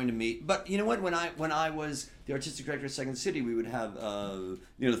you are going to meet, but you know what? When I was the artistic director at Second City, we would have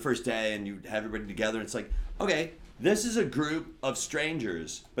the first day, and you'd have everybody together. And it's like, okay, this is a group of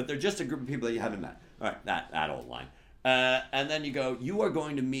strangers, but they're just a group of people that you haven't met. All right, that old line. And then you go, you are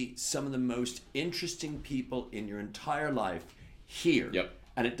going to meet some of the most interesting people in your entire life here. Yep.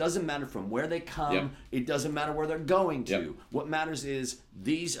 And it doesn't matter from where they come. Yep. It doesn't matter where they're going to. Yep. What matters is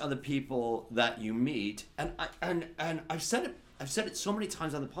these are the people that you meet. And I've said it so many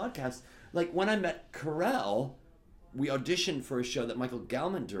times on the podcast. Like when I met Carell, we auditioned for a show that Michael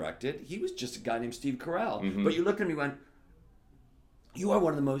Gallman directed. He was just a guy named Steve Carell. Mm-hmm. But you looked at me and went, you are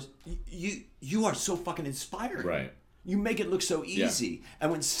one of the most, you are so fucking inspiring. Right. You make it look so easy. Yeah.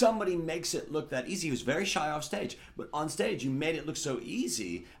 And when somebody makes it look that easy, he was very shy off stage, but on stage you made it look so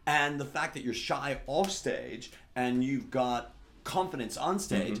easy. And the fact that you're shy off stage and you've got confidence on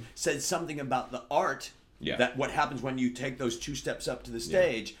stage said something about the art. Yeah. That what happens when you take those 2 steps up to the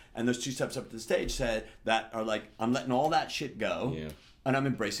stage, and those 2 steps up to the stage said that are like, I'm letting all that shit go, and I'm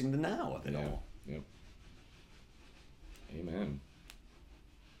embracing the now of it all. Yep. Amen.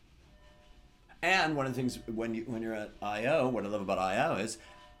 And one of the things when you're at I.O., what I love about I.O. is,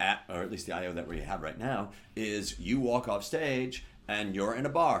 or at least the I.O. that we have right now, is you walk off stage and you're in a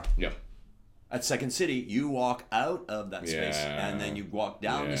bar. Yep. At Second City, you walk out of that space and then you walk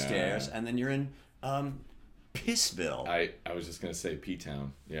down the stairs and then you're in Pissville. I was just going to say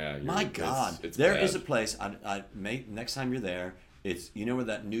P-Town. Yeah. My God. It's there bad. is a place, next time you're there, it's, you know where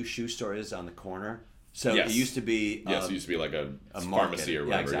that new shoe store is on the corner? So Yes. it used to be Yes, it used to be like a market. pharmacy or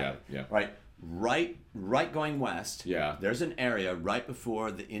whatever. exactly. Yeah. Right going west. Yeah. There's an area right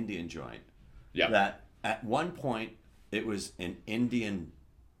before the Indian joint Yeah. that at one point it was an Indian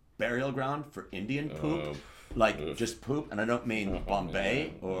burial ground for Indian poop, just poop, and I don't mean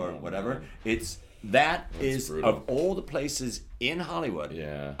Bombay or whatever. man. It's that is brutal. of all the places in Hollywood.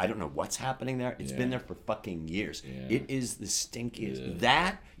 Yeah. I don't know what's happening there. It's been Yeah. there for fucking years. Yeah. It is the stinkiest. Yeah.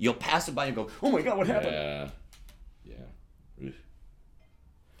 That you'll pass it by and go, oh my god, what happened? Yeah. Oof.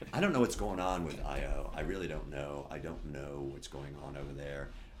 I don't know what's going on with IO. I really don't know. I don't know what's going on over there.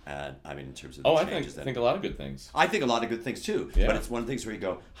 And I mean, in terms of the Oh, I changes think a lot of good things. I think a lot of good things too. Yeah. But it's one of the things where you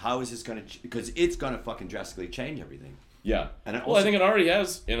go, how is this going to? Because it's going to fucking drastically change everything. Yeah. And Well, I think it already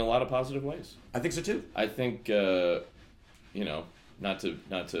has in a lot of positive ways. I think so too. I think not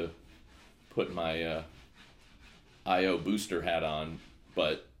to put my IO booster hat on,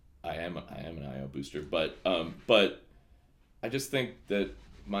 but I am an IO booster. But I just think that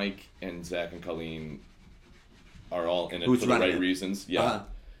Mike and Zach and Colleen are all in it Who's for the running right it? reasons. Yeah. Uh-huh.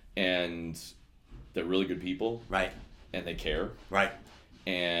 And they're really good people, Right. and they care, Right.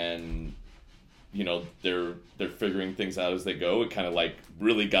 and they're figuring things out as they go. It kind of like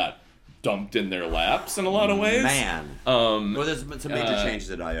really got dumped in their laps in a lot of ways. Man. Well, there's been some major changes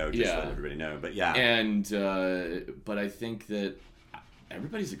at IO, just to let everybody know. But yeah. And but I think that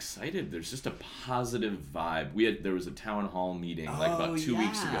everybody's excited. There's just a positive vibe. There was a town hall meeting like about 2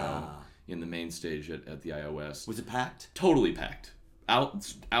 weeks ago in the main stage at the IO West. Was it packed? Totally packed.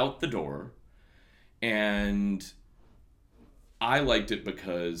 Out the door. And I liked it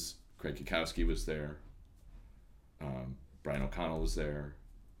because Craig Kukowski was there. Brian O'Connell was there.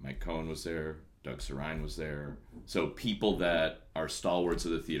 Mike Cohen was there. Doug Sarine was there. So people that are stalwarts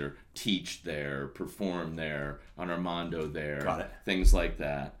of the theater teach there, perform there, on Armando there. Got it. Things like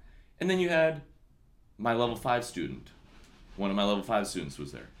that. And then you had my level 5 student. One of my level 5 students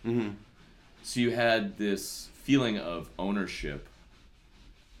was there. Mm-hmm. So you had this feeling of ownership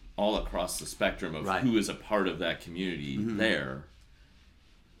all across the spectrum of Right. who is a part of that community there.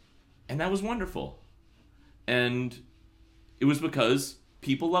 And that was wonderful. And it was because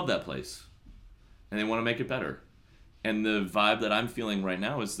people love that place. And they want to make it better. And the vibe that I'm feeling right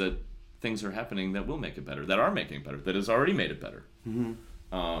now is that things are happening that will make it better, that are making it better, that has already made it better.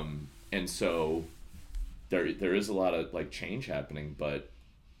 And so there is a lot of like change happening, but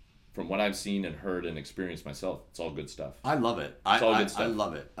from what I've seen and heard and experienced myself, it's all good stuff. I love it. It's all good stuff. I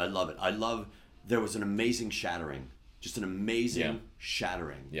love it. I love it. There was an amazing shattering. Just an amazing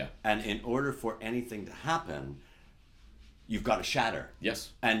shattering. Yeah. And in order for anything to happen, you've got to shatter. Yes.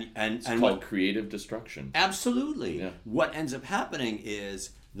 And It's and called what, creative destruction. absolutely. Yeah. What ends up happening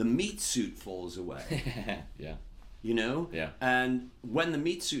is the meat suit falls away. Yeah. You know? Yeah. And when the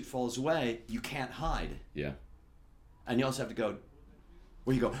meat suit falls away, you can't hide. Yeah. And you also have to go,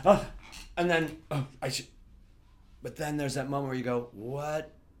 where you go, oh, and then, oh, I should. But then there's that moment where you go,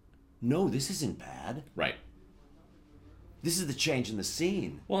 what? No, this isn't bad. Right. This is the change in the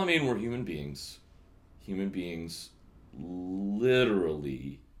scene. Well, I mean, we're human beings. Human beings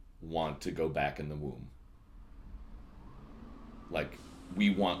literally want to go back in the womb. Like, we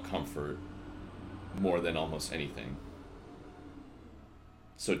want comfort more than almost anything.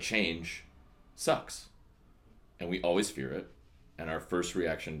 So change sucks. And we always fear it. And our first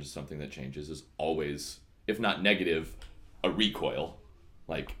reaction to something that changes is always, if not negative, a recoil,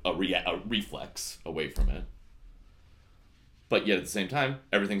 like a reflex away from it. But yet at the same time,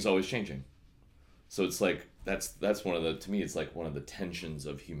 everything's always changing. So it's like, that's one of the, to me, it's like one of the tensions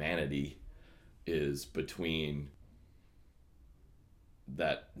of humanity is between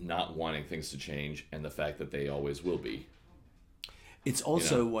that not wanting things to change and the fact that they always will be. It's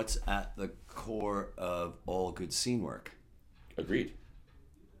also what's at the core of all good scene work. Agreed.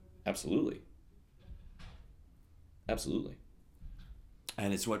 Absolutely. Absolutely.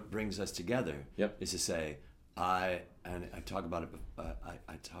 And it's what brings us together. Yep. Is to say, I talk about it.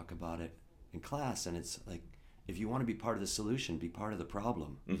 I talk about it in class, and it's like, if you want to be part of the solution, be part of the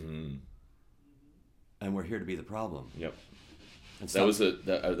problem. Mm-hmm. And we're here to be the problem. Yep. And That was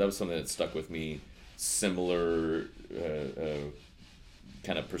something that stuck with me. Similar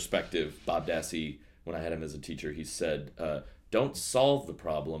kind of perspective. Bob Dassey, when I had him as a teacher, he said, "Don't solve the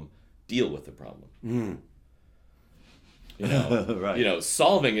problem, deal with the problem." Mm. You know, Right.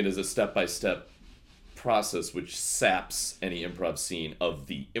 Solving it is a step-by-step process which saps any improv scene of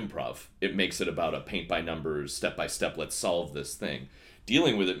the improv. It makes it about a paint by numbers, step-by-step, let's solve this thing.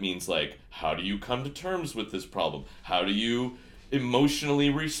 Dealing with it means like, how do you come to terms with this problem? How do you emotionally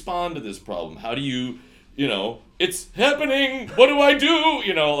respond to this problem? How do you, it's happening, what do I do?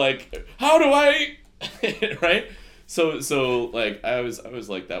 Like, how do I right? So like I was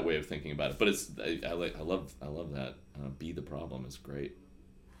like that way of thinking about it, but I love that. Be the problem is great.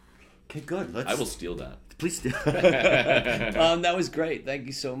 Okay, good. I will steal that. Please do. That was great. Thank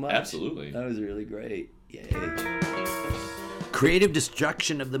you so much. Absolutely. That was really great. Yay. Creative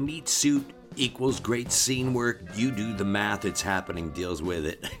destruction of the meat suit equals great scene work. You do the math. It's happening. Deals with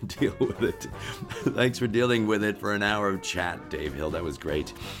it. Deal with it. Thanks for dealing with it for an hour of chat, Dave Hill. That was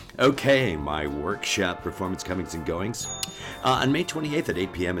great. Okay, my workshop performance comings and goings. On May 28th at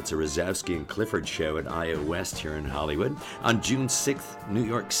 8 p.m., it's a Rosowski and Clifford show at IO West here in Hollywood. On June 6th, New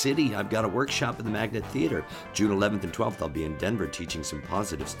York City, I've got a workshop at the Magnet Theater. June 11th and 12th, I'll be in Denver teaching some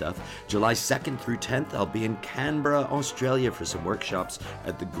positive stuff. July 2nd through 10th, I'll be in Canberra, Australia for some workshops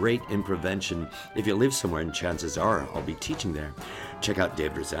at the Great Improvention. If you live somewhere, and chances are I'll be teaching there, check out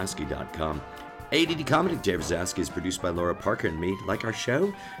davidrozowski.com. ADD Comedy, Dave Rosowski, is produced by Laura Parker and me. Like our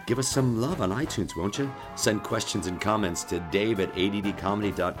show? Give us some love on iTunes, won't you? Send questions and comments to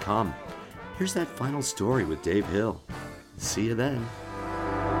dave@addcomedy.com. Here's that final story with Dave Hill. See you then.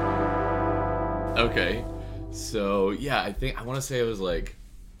 Okay, so yeah, I want to say I was like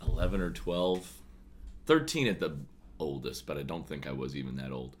 11 or 12, 13 at the oldest, but I don't think I was even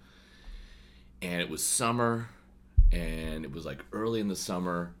that old. And it was summer, and it was like early in the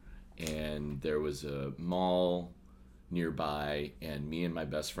summer, and there was a mall nearby, and me and my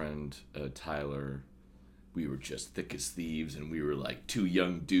best friend Tyler, we were just thick as thieves, and we were like two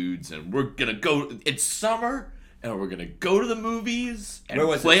young dudes, and we're gonna go, it's summer, and we're gonna go to the movies and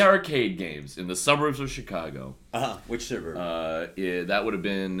play arcade games in the suburbs of Chicago. Which suburb? That would have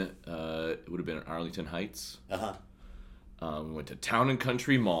been Arlington Heights. We went to Town and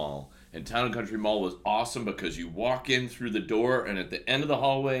Country Mall, and Town and Country Mall was awesome because you walk in through the door, and at the end of the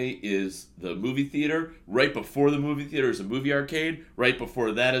hallway is the movie theater. Right before the movie theater is a movie arcade. Right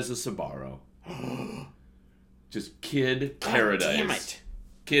before that is a Sbarro. Just kid paradise. God damn it.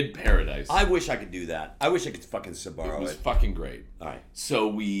 Kid paradise. I wish I could do that. I wish I could fucking Sbarro it. Was fucking great. All right. So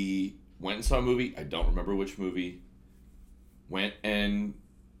we went and saw a movie. I don't remember which movie. Went and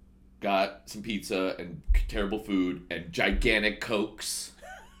got some pizza and terrible food and gigantic Cokes.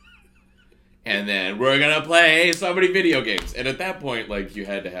 And then we're going to play so many video games. And at that point, like, you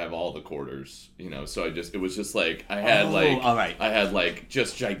had to have all the quarters, you know. So it was just like, I had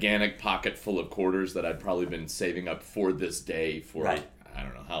just gigantic pocket full of quarters that I'd probably been saving up for this day for, I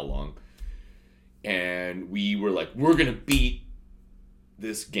don't know how long. And we were like, we're going to beat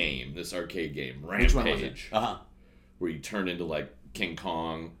this game, this arcade game, Rampage. Which one was it? Where you turn into, like, King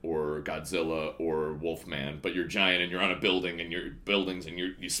Kong or Godzilla or Wolfman, but you're giant and you're on a building and you're buildings and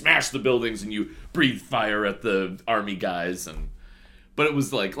you smash the buildings and you breathe fire at the army guys. But it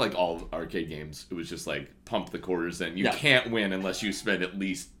was like all arcade games. It was just like pump the quarters in. You can't win unless you spend at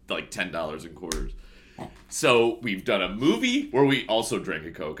least like $10 in quarters. So we've done a movie where we also drank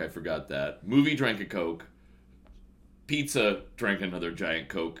a Coke. I forgot that. Movie, drank a Coke. Pizza, drank another giant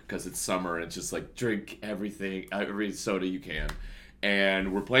Coke because it's summer and it's just like drink everything, every soda you can.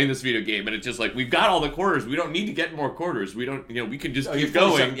 And we're playing this video game, and it's just like, we've got all the quarters. We don't need to get more quarters. We don't, we can just keep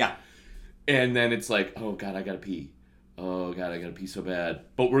going. And then it's like, oh God, I gotta pee. Oh God, I gotta pee so bad.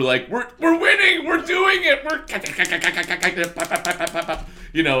 But we're like, we're winning. We're doing it. We're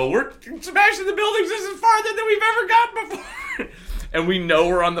smashing the buildings. This is farther than we've ever gotten before. And we know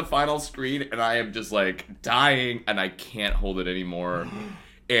we're on the final screen, and I am just like dying, and I can't hold it anymore.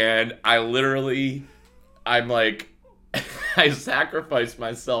 And I'm like, I sacrificed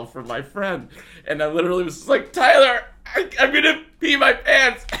myself for my friend. And I literally was like, Tyler, I'm gonna pee my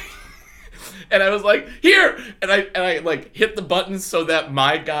pants. And I was like, here! And I like hit the button so that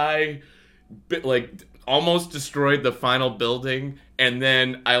my guy almost destroyed the final building. And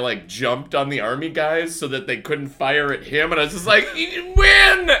then I like jumped on the army guys so that they couldn't fire at him. And I was just like,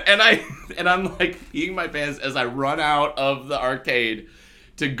 win! And I'm like peeing my pants as I run out of the arcade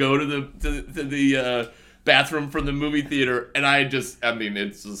to go to the bathroom from the movie theater, and I just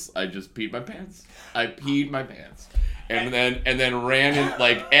peed my pants. I peed my pants. And then ran in,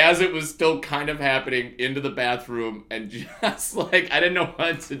 like, as it was still kind of happening, into the bathroom, and just like, I didn't know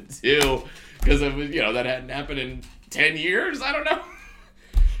what to do, because it was, that hadn't happened in 10 years, I don't know.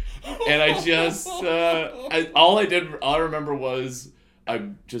 And I just, all I remember was, I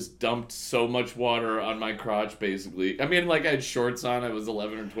just dumped so much water on my crotch, basically. I mean, like, I had shorts on. I was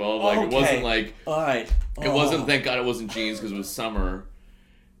 11 or 12. Like, it wasn't like... All right. It wasn't, thank God it wasn't jeans because it was summer.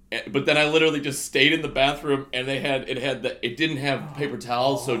 But then I literally just stayed in the bathroom, and it didn't have paper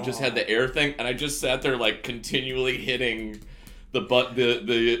towels, so it just had the air thing. And I just sat there, like, continually hitting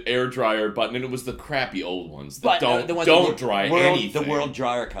the air dryer button, and it was the crappy old ones that the ones don't dry anything. The World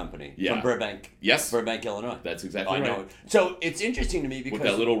Dryer Company from Burbank. Yes, Burbank, Illinois. That's exactly right. I know. So it's interesting to me because with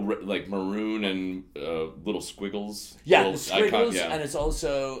that little like maroon and little squiggles. Yeah, little the squiggles, icon, and it's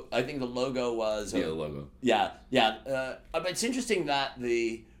also I think the logo was the logo. Yeah. But it's interesting that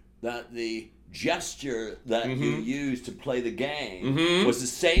the gesture that you used to play the game was the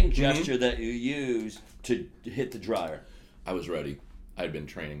same gesture that you used to hit the dryer. I was ready. I'd been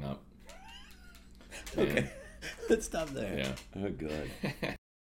training up. Okay. Let's stop there. Yeah. Oh, good.